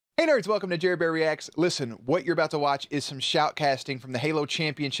Hey nerds, welcome to Jerry Bear Reacts. Listen, what you're about to watch is some shoutcasting from the Halo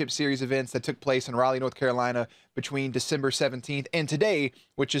Championship Series events that took place in Raleigh, North Carolina between December 17th and today,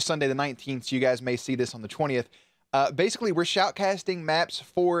 which is Sunday the 19th, so you guys may see this on the 20th. Basically, we're shoutcasting maps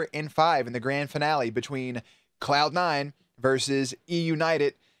 4 and 5 in the grand finale between Cloud9 versus E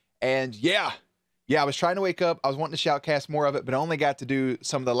United. And yeah, I was trying to wake up. I was wanting to shoutcast more of it, but I only got to do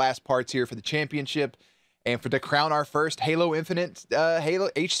some of the last parts here for the championship and to crown our first Halo Infinite Halo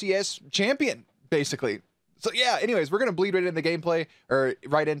HCS champion, basically. So yeah, anyways, we're gonna bleed right into the gameplay, or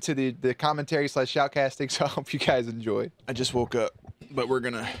right into the commentary / shoutcasting. So I hope you guys enjoy. I just woke up, but we're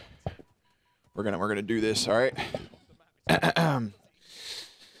gonna do this. All right.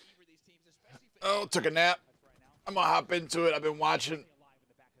 Oh, took a nap. I'm gonna hop into it. I've been watching.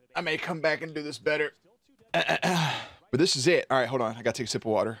 I may come back and do this better. But this is it. All right, hold on. I gotta take a sip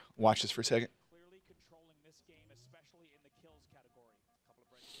of water. Watch this for a second.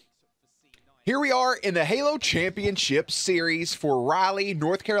 Here we are in the Halo Championship Series for Raleigh,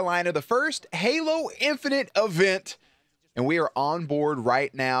 North Carolina, the first Halo Infinite event. And we are on board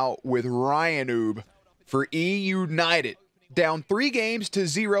right now with Ryanoob for E United. Down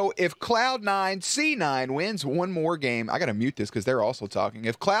 3-0 if Cloud9 C9 wins one more game. I got to mute this because they're also talking.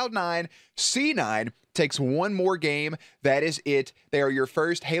 If Cloud9 C9 takes one more game, that is it. They are your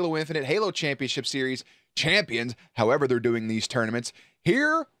first Halo Infinite Halo Championship Series champions, however they're doing these tournaments.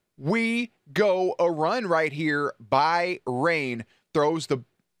 Here we go. A run right here by Rain. Throws the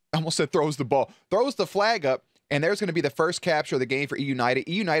flag up, and there's going to be the first capture of the game for E United.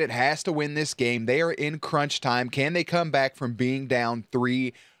 E United has to win this game. They are in crunch time. Can they come back from being down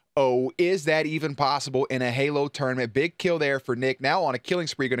 3-0? Is that even possible in a Halo tournament? Big kill there for Nick. Now on a killing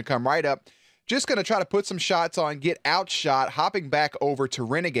spree, going to come right up. Just going to try to put some shots on, get outshot, hopping back over to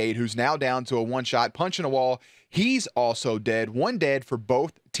Renegade, who's now down to a one-shot, punching a wall. He's also dead. One dead for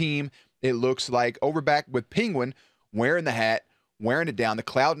both team, it looks like. Over back with Penguin, wearing the hat, wearing it down, the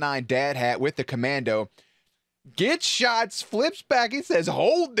Cloud9 dad hat with the commando. Gets shots, flips back. He says,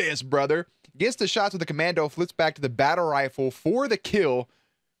 hold this, brother. Gets the shots with the commando, flips back to the battle rifle for the kill.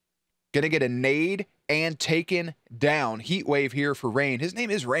 Gonna get a nade and taken down. Heat wave here for Rain. His name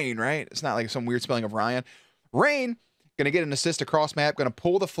is Rain, right? It's not like some weird spelling of Ryan. Rain, gonna get an assist across map, gonna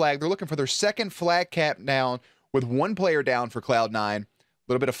pull the flag. They're looking for their second flag cap down with one player down for Cloud9. A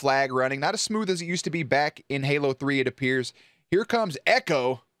little bit of flag running. Not as smooth as it used to be back in Halo 3, it appears. Here comes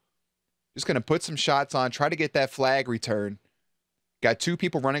Echo. Just going to put some shots on, try to get that flag return. Got two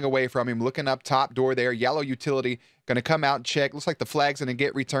people running away from him, looking up top door there. Yellow utility, going to come out and check. Looks like the flag's going to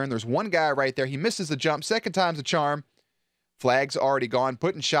get returned. There's one guy right there. He misses the jump. Second time's a charm. Flag's already gone.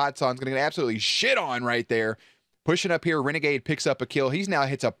 Putting shots on. He's going to get absolutely shit on right there. Pushing up here, Renegade picks up a kill. He's now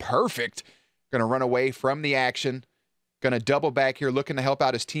hits a perfect. Going to run away from the action. Going to double back here, looking to help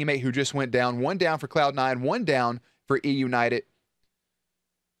out his teammate who just went down. One down for Cloud9, one down for E United.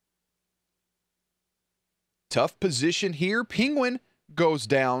 Tough position here. Penguin goes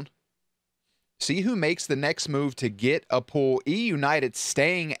down. See who makes the next move to get a pull. E United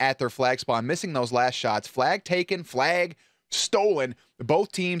staying at their flag spawn, missing those last shots. Flag taken, flag stolen.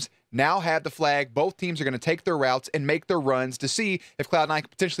 Both teams now have the flag. Both teams are going to take their routes and make their runs to see if Cloud9 can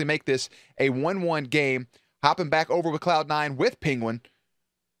potentially make this a 1-1 game. Hopping back over with Cloud9 with Penguin.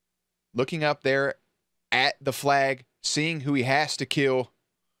 Looking up there at the flag, seeing who he has to kill.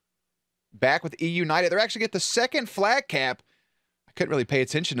 Back with E United. They're actually get the second flag cap. I couldn't really pay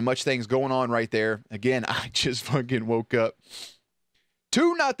attention to much things going on right there. Again, I just fucking woke up.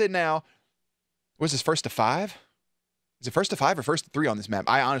 2-0 now. Was this first to 5? Is it first to 5 or first to 3 on this map?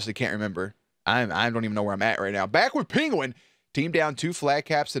 I honestly can't remember. I don't even know where I'm at right now. Back with Penguin. Team down 2 flag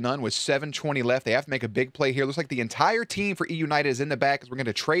caps to none with 7:20 left. They have to make a big play here. Looks like the entire team for E United is in the back as we're going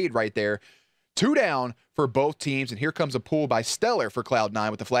to trade right there. 2 down for both teams, and here comes a pull by Stellar for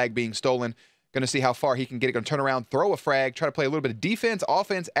Cloud9 with the flag being stolen. Going to see how far he can get it. Going to turn around, throw a frag, try to play a little bit of defense,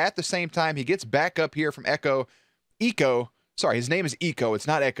 offense at the same time. He gets back up here from Echo. Sorry, his name is Eco. It's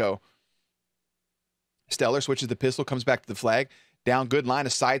not Echo. Stellar switches the pistol, comes back to the flag. Down, good line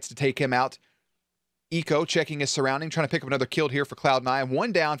of sights to take him out. Eco checking his surrounding, trying to pick up another kill here for Cloud9.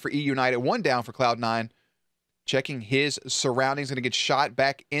 1 down for E United, 1 down for Cloud9. Checking his surroundings, going to get shot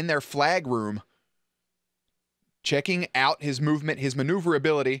back in their flag room. Checking out his movement, his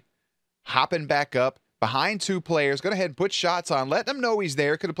maneuverability. Hopping back up behind 2 players. Go ahead and put shots on. Let them know he's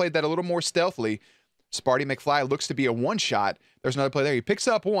there. Could have played that a little more stealthily. Sparty McFly looks to be a one-shot. There's another play there. He picks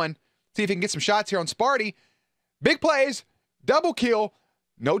up one. See if he can get some shots here on Sparty. Big plays. Double kill.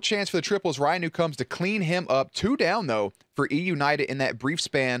 No chance for the triples. Ryan, who comes to clean him up. 2 down, though, for E United in that brief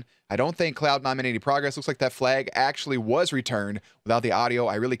span. I don't think Cloud9 made any progress. Looks like that flag actually was returned. Without the audio,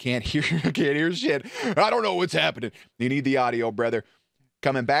 I really can't hear shit. I don't know what's happening. You need the audio, brother.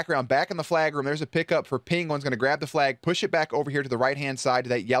 Coming back around, back in the flag room. There's a pickup for Penguins. Going to grab the flag, push it back over here to the right-hand side to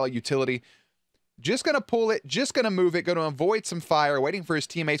that yellow utility. Just going to pull it, just going to move it, going to avoid some fire, waiting for his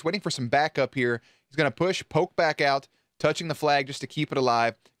teammates, waiting for some backup here. He's going to push, poke back out, touching the flag just to keep it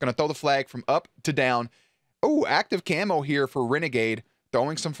alive. Going to throw the flag from up to down. Oh, active camo here for Renegade.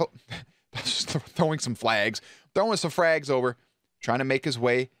 Throwing some flags. Throwing some frags over. Trying to make his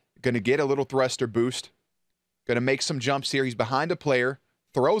way. Going to get a little thruster boost. Going to make some jumps here. He's behind a player.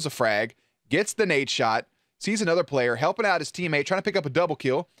 Throws a frag. Gets the nade shot. Sees another player helping out his teammate. Trying to pick up a double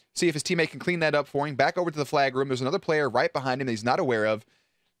kill. See if his teammate can clean that up for him. Back over to the flag room. There's another player right behind him that he's not aware of.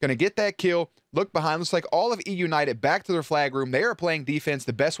 Going to get that kill. Look behind. Looks like all of E United back to their flag room. They are playing defense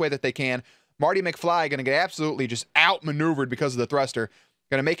the best way that they can. Marty McFly going to get absolutely just outmaneuvered because of the thruster.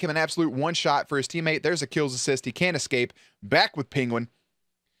 Going to make him an absolute one-shot for his teammate. There's a kills assist. He can't escape. Back with Penguin.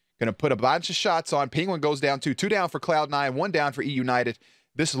 Going to put a bunch of shots on. Penguin goes down 2. 2 down for Cloud9. 1 down for E United.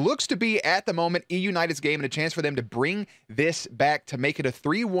 This looks to be, at the moment, E United's game and a chance for them to bring this back to make it a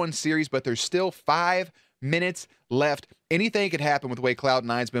 3-1 series, but there's still 5 minutes left. Anything could happen with the way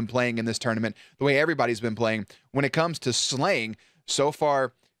Cloud9's been playing in this tournament, the way everybody's been playing. When it comes to slaying, so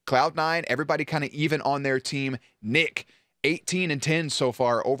far, Cloud9, everybody kind of even on their team. Nick, 18 and 10 so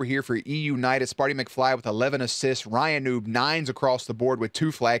far over here for E United. Sparty McFly with 11 assists. Ryan Noob, 9s across the board with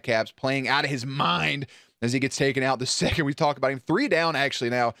 2 flag caps, playing out of his mind as he gets taken out. The second we talk about him, 3 down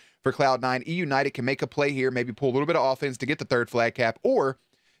actually now for Cloud9. E United can make a play here, maybe pull a little bit of offense to get the 3rd flag cap, or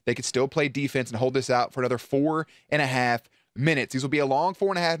they could still play defense and hold this out for another 4.5 minutes. These will be a long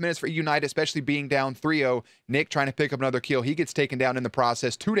 4.5 minutes for E United, especially being down 3-0. Nick trying to pick up another kill. He gets taken down in the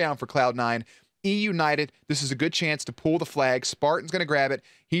process. 2 down for Cloud9. E United, this is a good chance to pull the flag. Spartan's going to grab it.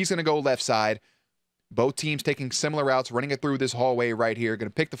 He's going to go left side. Both teams taking similar routes, running it through this hallway right here. Going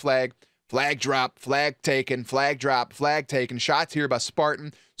to pick the flag. Flag drop, flag taken, flag drop, flag taken. Shots here by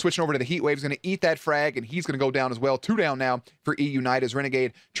Spartan. Switching over to the Heat Wave. He's going to eat that frag, and he's going to go down as well. 2 down now for E United as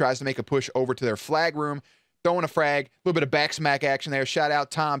Renegade tries to make a push over to their flag room. Throwing a frag. A little bit of back smack action there. Shout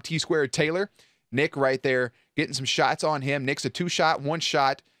out Tom T-Squared Taylor. Nick right there getting some shots on him. Nick's a 2-shot,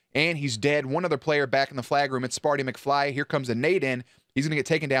 1-shot, and he's dead. One other player back in the flag room. It's Sparty McFly. Here comes a nade in. He's going to get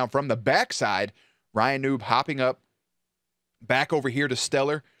taken down from the backside. Ryan Noob hopping up back over here to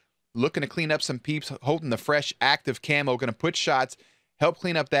Stellar. Looking to clean up some peeps, holding the fresh active camo. Going to put shots, help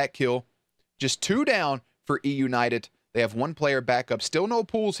clean up that kill. Just 2 down for E United. They have 1 player back up. Still no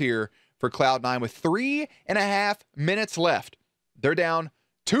pulls here for Cloud9 with 3.5 minutes left. They're down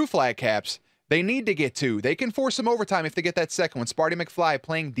 2 flag caps. They need to get 2. They can force some overtime if they get that second one. Sparty McFly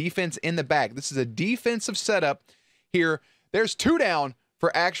playing defense in the back. This is a defensive setup here. There's 2 down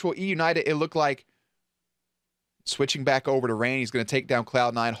for actual E United, it looked like. Switching back over to Rain, he's going to take down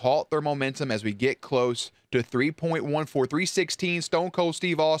Cloud9, halt their momentum as we get close to 3.14, 316, Stone Cold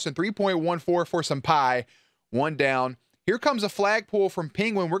Steve Austin, 3.14 for some pie, 1 down. Here comes a flag pull from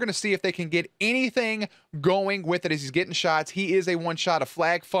Penguin. We're going to see if they can get anything going with it as he's getting shots. He is a 1-shot, a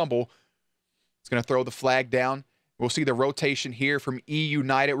flag fumble. He's going to throw the flag down. We'll see the rotation here from E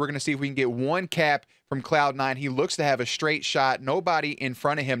United. We're going to see if we can get 1 cap from Cloud9. He looks to have a straight shot. Nobody in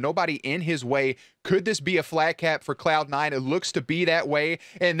front of him. Nobody in his way. Could this be a flag cap for Cloud9? It looks to be that way.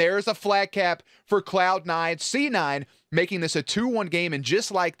 And there's a flag cap for Cloud9. C9 making this a 2-1 game. And just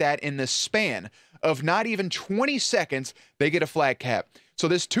like that, in the span of not even 20 seconds, they get a flag cap. So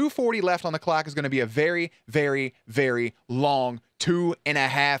this 2:40 left on the clock is going to be a very, very, very long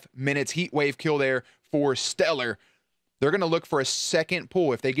 2.5 minutes. Heat wave kill there for Stellar. They're going to look for a second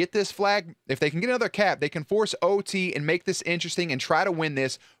pull. If they get this flag, if they can get another cap, they can force OT and make this interesting and try to win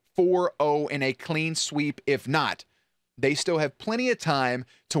this 4-0 in a clean sweep. If not, they still have plenty of time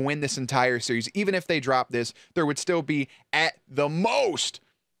to win this entire series. Even if they drop this, there would still be at the most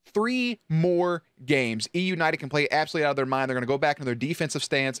 3 more games. E United can play absolutely out of their mind. They're going to go back into their defensive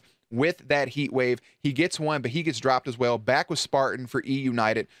stance with that heat wave. He gets 1, but he gets dropped as well. Back with Spartan for E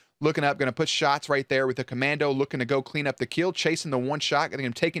United. Looking up, going to put shots right there with the commando, looking to go clean up the kill, chasing the 1-shot, getting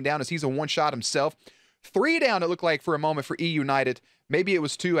him taken down as he's a 1-shot himself. 3 down, it looked like, for a moment for E United. Maybe it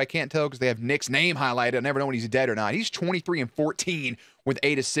was 2, I can't tell because they have Nick's name highlighted. I never know when he's dead or not. He's 23 and 14 with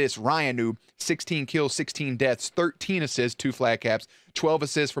 8 assists. Ryan Noob, 16 kills, 16 deaths, 13 assists, 2 flag caps, 12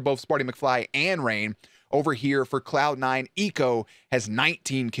 assists for both Sparty McFly and Rain. Over here for Cloud9, Eco has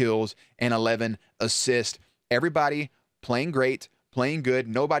 19 kills and 11 assists. Everybody playing great, playing good.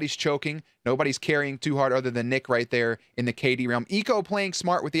 Nobody's choking. Nobody's carrying too hard other than Nick right there in the KD realm. Eco playing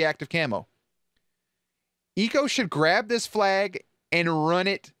smart with the active camo. Eco should grab this flag and run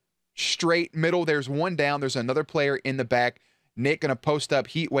it straight middle. There's one down. There's another player in the back. Nick going to post up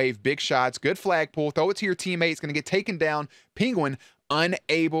heat wave, big shots, good flag pull. Throw it to your teammates. Going to get taken down. Penguin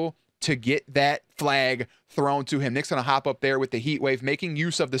unable to get that flag thrown to him. Nick's going to hop up there with the heat wave, making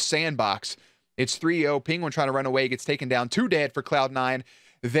use of the sandbox. It's 3-0. Penguin trying to run away, gets taken down. 2 dead for Cloud9.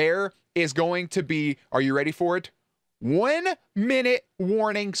 There is going to be, are you ready for it? 1 minute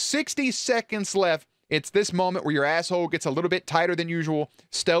warning, 60 seconds left. It's this moment where your asshole gets a little bit tighter than usual.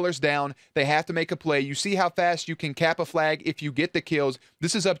 Stellar's down. They have to make a play. You see how fast you can cap a flag if you get the kills.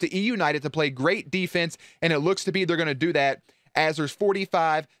 This is up to E United to play great defense, and it looks to be they're going to do that as there's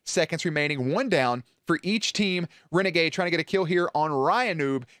 45 seconds remaining. 1 down for each team. Renegade trying to get a kill here on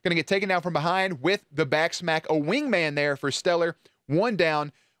Ryanoob. Going to get taken down from behind with the back smack. A wingman there for Stellar. 1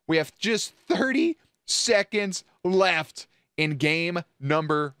 down. We have just 30 seconds left in game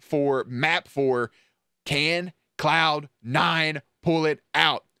number 4, map 4. Can Cloud9 pull it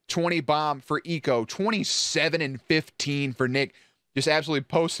out? 20 bomb for Eco, 27 and 15 for Nick. Just absolutely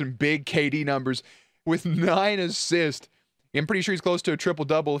posting big KD numbers with 9 assists. I'm pretty sure he's close to a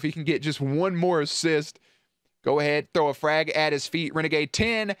triple-double if he can get just 1 more assist. Go ahead, throw a frag at his feet. Renegade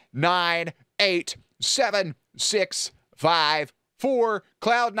 10, 9, 8, 7, 6, 5, 4.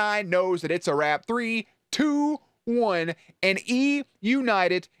 Cloud9 knows that it's a wrap. 3, 2, 1, and E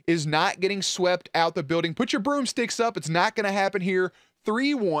United is not getting swept out the building. Put your broomsticks up. It's not going to happen here.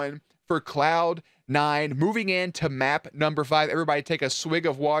 3-1 for Cloud9. Moving into map number 5. Everybody take a swig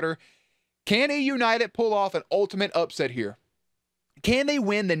of water. Can E United pull off an ultimate upset here? Can they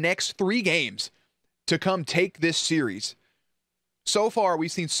win the next 3 games to come take this series? So far,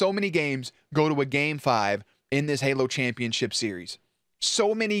 we've seen so many games go to a game 5 in this Halo Championship series.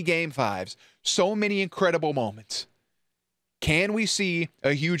 So many game 5s. So many incredible moments. Can we see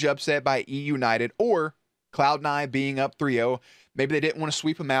a huge upset by E United or Cloud9 being up 3-0? Maybe they didn't want to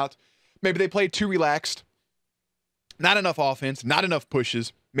sweep them out. Maybe they played too relaxed. Not enough offense, not enough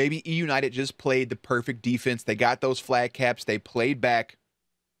pushes. Maybe E United just played the perfect defense. They got those flag caps. They played back.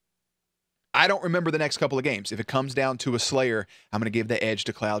 I don't remember the next couple of games. If it comes down to a Slayer, I'm going to give the edge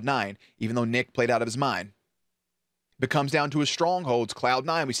to Cloud9, even though Nick played out of his mind. If it comes down to his strongholds,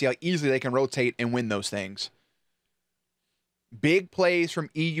 Cloud9, we see how easily they can rotate and win those things. Big plays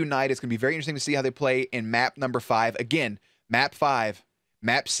from E United. It's going to be very interesting to see how they play in map number 5. Again, map 5,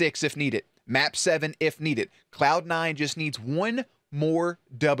 map 6 if needed, map 7 if needed. Cloud9 just needs 1 more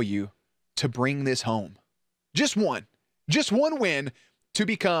W to bring this home. Just one win to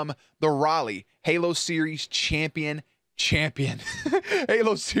become the Raleigh Halo Series champion.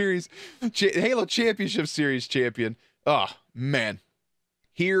 Halo Championship Series champion. Oh, man.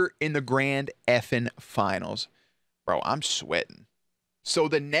 Here in the grand effing finals. Bro, I'm sweating. So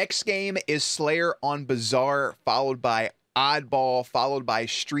the next game is Slayer on Bazaar, followed by Oddball, followed by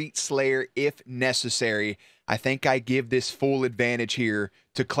Street Slayer if necessary. I think I give this full advantage here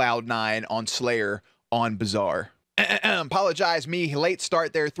to Cloud9 on Slayer on Bazaar. Apologize me, late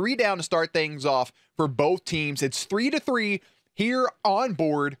start there. 3 down to start things off for both teams. It's 3-3 here on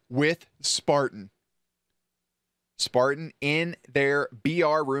board with Spartan. Spartan in their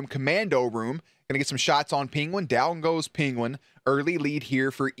BR room, commando room. Going to get some shots on Penguin. Down goes Penguin. Early lead here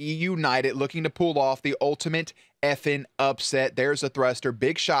for E United, looking to pull off the ultimate effing upset. There's a thruster.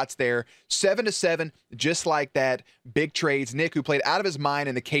 Big shots there. 7-7, just like that. Big trades. Nick, who played out of his mind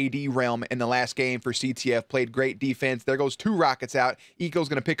in the KD realm in the last game for CTF, played great defense. There goes 2 rockets out. Eco's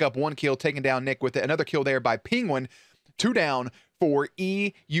going to pick up 1 kill, taking down Nick with it. Another kill there by Penguin. 2 down for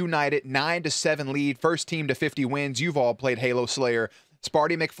E United. 9-7 lead. First team to 50 wins. You've all played Halo Slayer.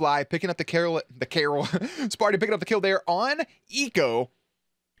 Sparty McFly picking up the carol. Sparty picking up the kill there on Eco.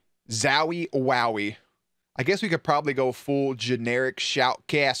 Zowie Wowie. I guess we could probably go full generic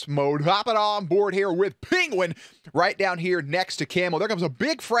shoutcast mode. Hopping on board here with Penguin right down here next to Camo. There comes a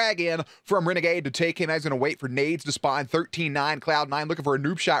big frag in from Renegade to take him. He's going to wait for nades to spawn. 13-9, Cloud9 looking for a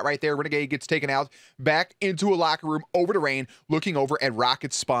noob shot right there. Renegade gets taken out back into a locker room over to Rain, looking over at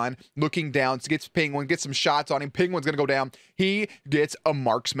Rocket's spawn, looking down, gets Penguin, gets some shots on him. Penguin's going to go down. He gets a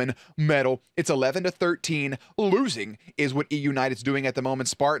marksman medal. It's 11-13. Losing is what E United's doing at the moment.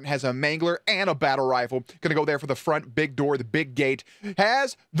 Spartan has a mangler and a battle rifle. Gonna go there for the front big door, the big gate.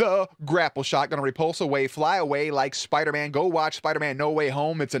 Has the grapple shot. Gonna repulse away, fly away like Spider-Man. Go watch Spider-Man No Way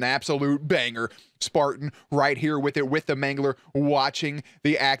Home. It's an absolute banger. Spartan right here with it, with the Mangler, watching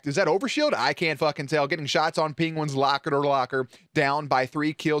the act. Is that overshield? I can't fucking tell. Getting shots on Penguins locker to locker. Down by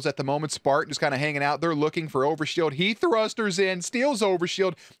 3 kills at the moment. Spartan just kind of hanging out. They're looking for overshield. He thrusters in, steals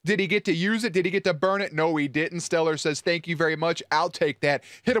overshield. Did he get to use it? Did he get to burn it? No, he didn't. Stellar says, thank you very much. I'll take that.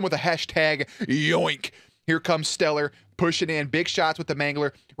 Hit him with a hashtag yoink. Here comes Stellar, pushing in. Big shots with the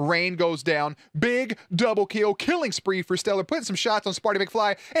Mangler. Rain goes down. Big double kill. Killing spree for Stellar. Putting some shots on Sparty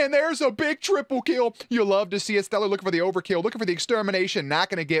McFly. And there's a big triple kill. You love to see it. Stellar looking for the overkill. Looking for the extermination. Not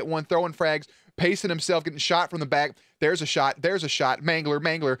going to get one. Throwing frags. Pacing himself. Getting shot from the back. There's a shot. There's a shot.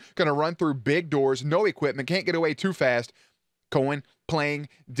 Mangler. Going to run through big doors. No equipment. Can't get away too fast. Cohen playing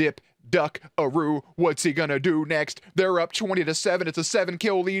dip. Duck Aru, what's he gonna do next? They're up 20-7. It's a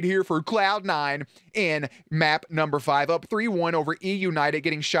 7-kill lead here for Cloud9 in map number 5. Up 3-1 over E United,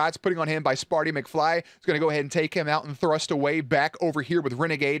 getting shots putting on him by Sparty McFly. He's gonna go ahead and take him out and thrust away back over here with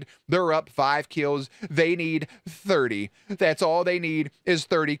Renegade. They're up 5 kills. They need 30. That's all they need is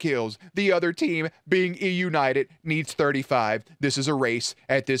 30 kills. The other team, being E United, needs 35. This is a race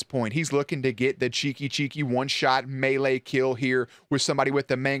at this point. He's looking to get the cheeky one-shot melee kill here with somebody with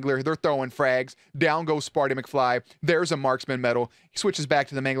the Mangler. They're throwing frags. Down goes Sparty McFly. There's a marksman medal. He switches back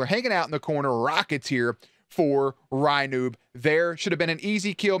to the Mangler, hanging out in the corner. Rockets here for Rynoob. There should have been an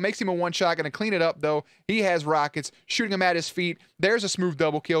easy kill. Makes him a one-shot. Going to clean it up, though. He has rockets. Shooting him at his feet. There's a smooth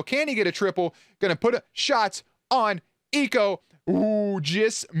double kill. Can he get a triple? Going to put shots on Eco. Ooh,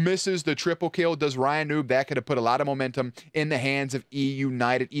 just misses the triple kill. Does Rynoob. That could have put a lot of momentum in the hands of E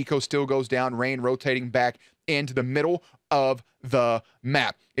United. Eco still goes down. Rain rotating back into the middle of the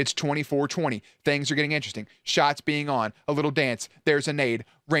map. It's 24-20. Things are getting interesting. Shots being on. A little dance. There's a nade.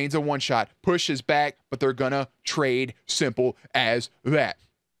 Rain's a one-shot. Pushes back, but they're gonna trade. Simple as that.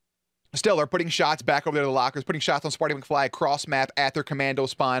 Stellar putting shots back over there to the lockers, putting shots on Sparty McFly across map at their commando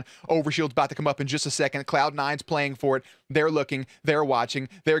spawn. Overshield's about to come up in just a second. Cloud9's playing for it. They're looking. They're watching.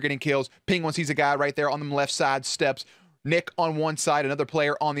 They're getting kills. Penguin sees a guy right there on the left side. Steps. Nick on one side, another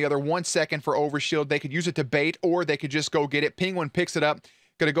player on the other. 1 second for overshield. They could use it to bait, or they could just go get it. Penguin picks it up.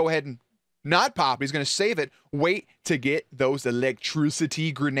 Going to go ahead and not pop. He's going to save it. Wait to get those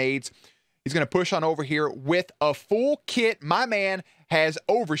electricity grenades. He's going to push on over here with a full kit. My man has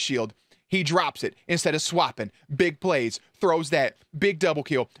overshield. He drops it instead of swapping. Big plays. Throws that. Big double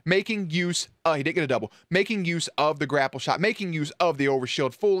kill. Making use. He didn't get a double. Making use of the grapple shot. Making use of the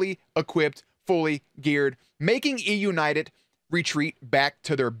overshield. Fully equipped. Fully geared. Making E United retreat back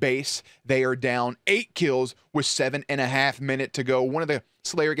to their base. They are down 8 kills with 7.5 minutes to go. One of the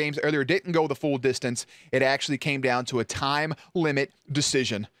Slayer games earlier didn't go the full distance. It actually came down to a time limit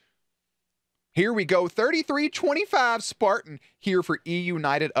decision. Here we go. 33-25 Spartan here for E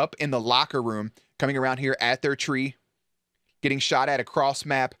United up in the locker room. Coming around here at their tree. Getting shot at across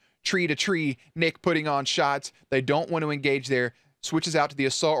map. Tree to tree. Nick putting on shots. They don't want to engage there. Switches out to the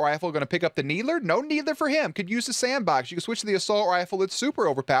assault rifle. Going to pick up the needler. No needler for him. Could use the sandbox. You can switch to the assault rifle. It's super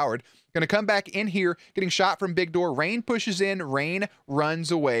overpowered. Going to come back in here. Getting shot from big door. Rain pushes in. Rain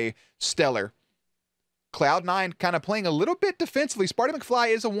runs away. Stellar. Cloud9 kind of playing a little bit defensively. Sparty McFly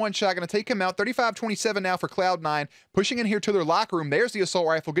is a one-shot. Going to take him out. 35-27 now for Cloud9. Pushing in here to their locker room. There's the assault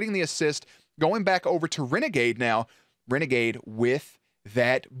rifle. Getting the assist. Going back over to Renegade now. Renegade with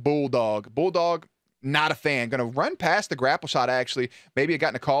that Bulldog. Bulldog, not a fan. Going to run past the grapple shot, actually. Maybe it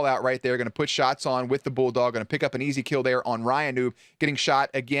got in a call out right there. Going to put shots on with the Bulldog. Going to pick up an easy kill there on Rynoob. Getting shot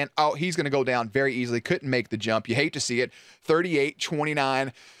again. Oh, he's going to go down very easily. Couldn't make the jump. You hate to see it.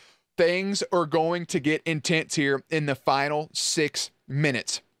 38-29. Things are going to get intense here in the final 6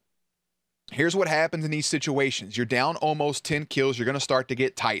 minutes. Here's what happens in these situations. You're down almost 10 kills. You're going to start to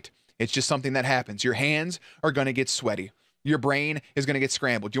get tight. It's just something that happens. Your hands are going to get sweaty. Your brain is going to get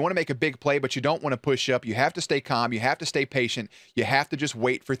scrambled. You want to make a big play, but you don't want to push up. You have to stay calm. You have to stay patient. You have to just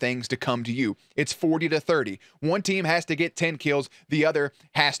wait for things to come to you. It's 40-30. One team has to get 10 kills. The other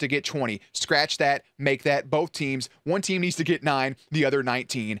has to get 20. Scratch that. Make that. Both teams. One team needs to get 9. The other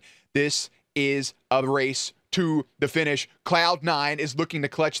 19. This is a race to the finish. Cloud9 is looking to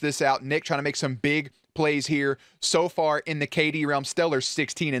clutch this out. Nick trying to make some big plays here. So far in the KD realm, Stellar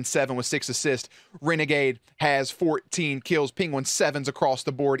 16-7 with 6 assists. Renegade has 14 kills. Penguin 7s across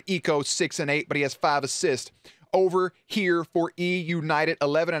the board. Eco 6-8, but he has 5 assists. Over here for E United,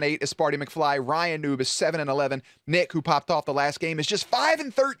 11-8 is Sparty McFly. Rynoob is 7-11. Nick, who popped off the last game, is just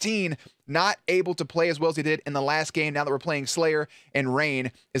 5-13. Not able to play as well as he did in the last game now that we're playing Slayer. And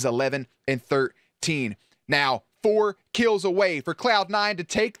Rain is 11-13. Now, 4 kills away for Cloud9 to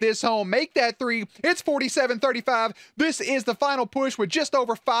take this home. Make that 3. It's 47-35. This is the final push with just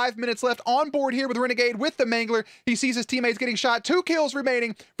over 5 minutes left on board here with Renegade with the Mangler. He sees his teammates getting shot. 2 kills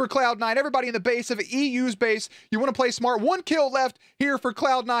remaining for Cloud9. Everybody in the base of EU's base. You want to play smart. 1 kill left here for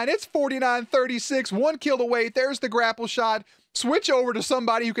Cloud9. It's 49-36. 1 kill away. There's the grapple shot. Switch over to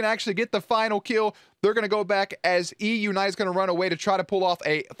somebody who can actually get the final kill. They're going to go back as United is going to run away to try to pull off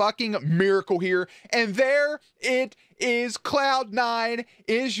a fucking miracle here. And there it is. Cloud9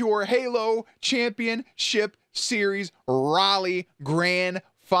 is your Halo Championship Series Raleigh Grand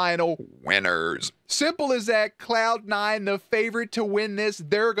Final winners. Simple as that. Cloud9, the favorite to win this.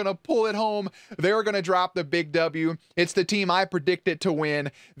 They're going to pull it home. They're going to drop the big W. It's the team I predicted to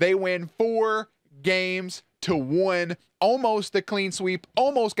win. They win 4 games to 1. Almost the clean sweep,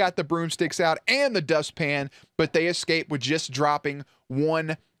 almost got the broomsticks out and the dustpan, but they escaped with just dropping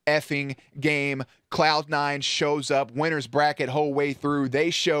 1 effing game. Cloud9 shows up, winners bracket whole way through.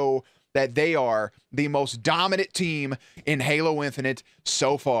 They show that they are the most dominant team in Halo Infinite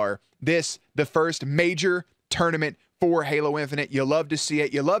so far. This, the first major tournament for Halo Infinite. You love to see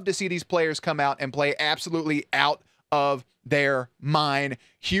it. You love to see these players come out and play absolutely out of their mind.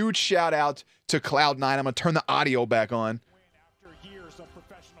 Huge shout out to Cloud9. I'm gonna turn the audio back on. After years of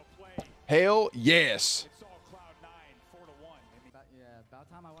professional play. Hell yes. It's all Cloud9, 4-1. Yeah, about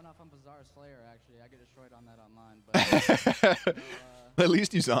time I went off on Bizarre Slayer, actually. I get destroyed on that online, but At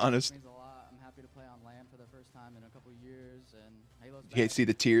least he's honest. it means a lot. I'm happy to play on LAN for the first time in a couple years, and Halo's You can't see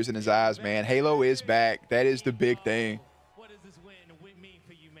the tears in his eyes, man. Halo is back. That is the big thing. What does this win mean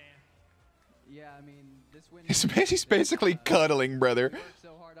for you, man? Yeah, I mean, this win... He's basically cuddling, brother. We work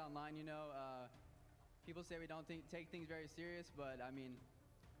so hard online, you know. People say we don't take things very serious, but, I mean,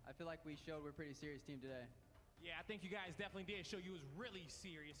 I feel like we showed we're a pretty serious team today. Yeah, I think you guys definitely did show you was really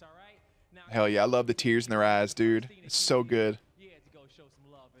serious, all right? Now, Hell yeah, I love the tears in their eyes, dude. It's so good. You had to go show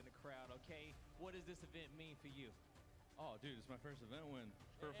some love in the crowd, okay? What does this event mean for you? Oh, dude, it's my first event win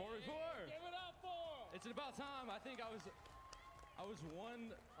for 4v4. Give it up for! It's about time. I think I was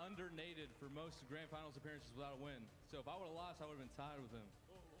 1 under-nated for most grand finals appearances without a win. So if I would have lost, I would have been tied with him.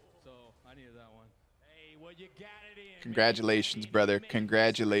 So I needed that one. Hey, well, you got it in. Congratulations, brother.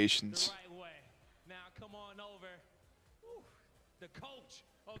 Congratulations. The right way. Now, come on over. Whew. The coach.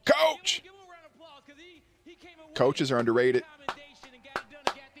 Okay, Coach! Give him a round of applause, 'cause he came away Coaches are underrated. commendation and got it done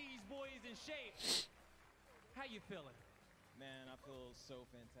and got these boys in shape. How you feeling? Man, I feel so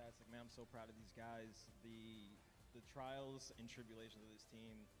fantastic, man. I'm so proud of these guys. The trials and tribulations of this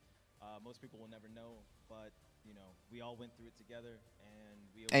team, most people will never know, but you know, we all went through it together, and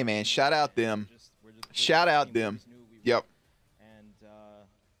we. Hey man, shout out them. We're just Shout out them. Yep. And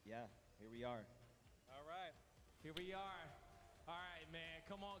yeah, here we are. All right, here we are. All right, man,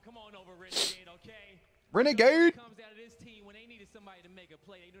 come on over, Renegade, okay? Renegade. Comes out of this team when they needed somebody to make a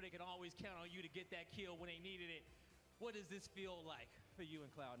play. They knew they could always count on you to get that kill when they needed it. What does this feel like for you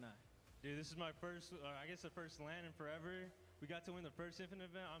and Cloud9? Dude, this is my first, I guess the first LAN in forever. We got to win the first Infinite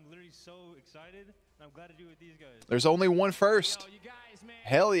event. I'm literally so excited, and I'm glad to do it with these guys. There's only one first. Yo, you guys, man,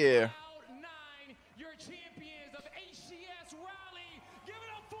 Hell yeah. Cloud9, your champions of HCS Raleigh. Give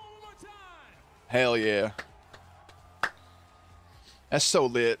it up for them one more time. Hell yeah. That's so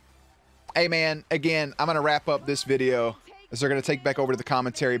lit. Hey man, again, I'm gonna wrap up this video as they're gonna take back over to the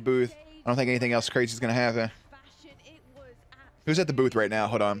commentary booth. I don't think anything else crazy is gonna happen. Who's at the booth right now?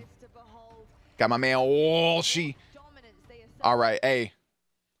 Hold on. Got my man Walshy. All right, hey,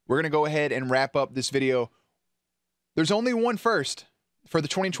 we're gonna go ahead and wrap up this video. There's only one first for the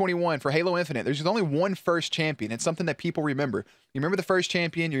 2021 for Halo Infinite. There's only one first champion. It's something that people remember. You remember the first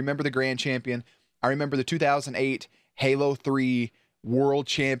champion. You remember the grand champion. I remember the 2008 Halo 3 world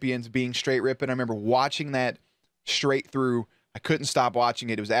champions being straight ripping. I remember watching that straight through. I couldn't stop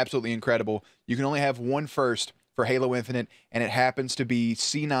watching it. It was absolutely incredible. You can only have one first for Halo Infinite, and it happens to be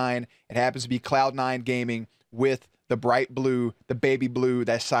C9. It happens to be Cloud9 Gaming with the bright blue, the baby blue,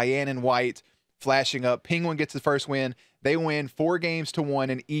 that cyan and white flashing up. Penguin gets the first win. They win 4 games to 1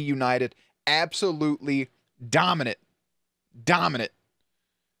 in E United. Absolutely dominant. Dominant.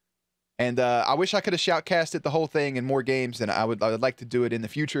 And I wish I could have shoutcasted the whole thing in more games, and I would like to do it in the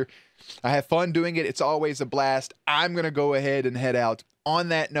future. I have fun doing it. It's always a blast. I'm going to go ahead and head out. On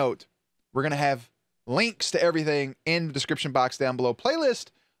that note, we're going to have links to everything in the description box down below. Playlist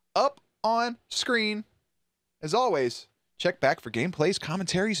up on screen. As always, check back for gameplays,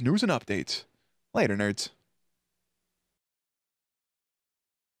 commentaries, news, and updates. Later, nerds.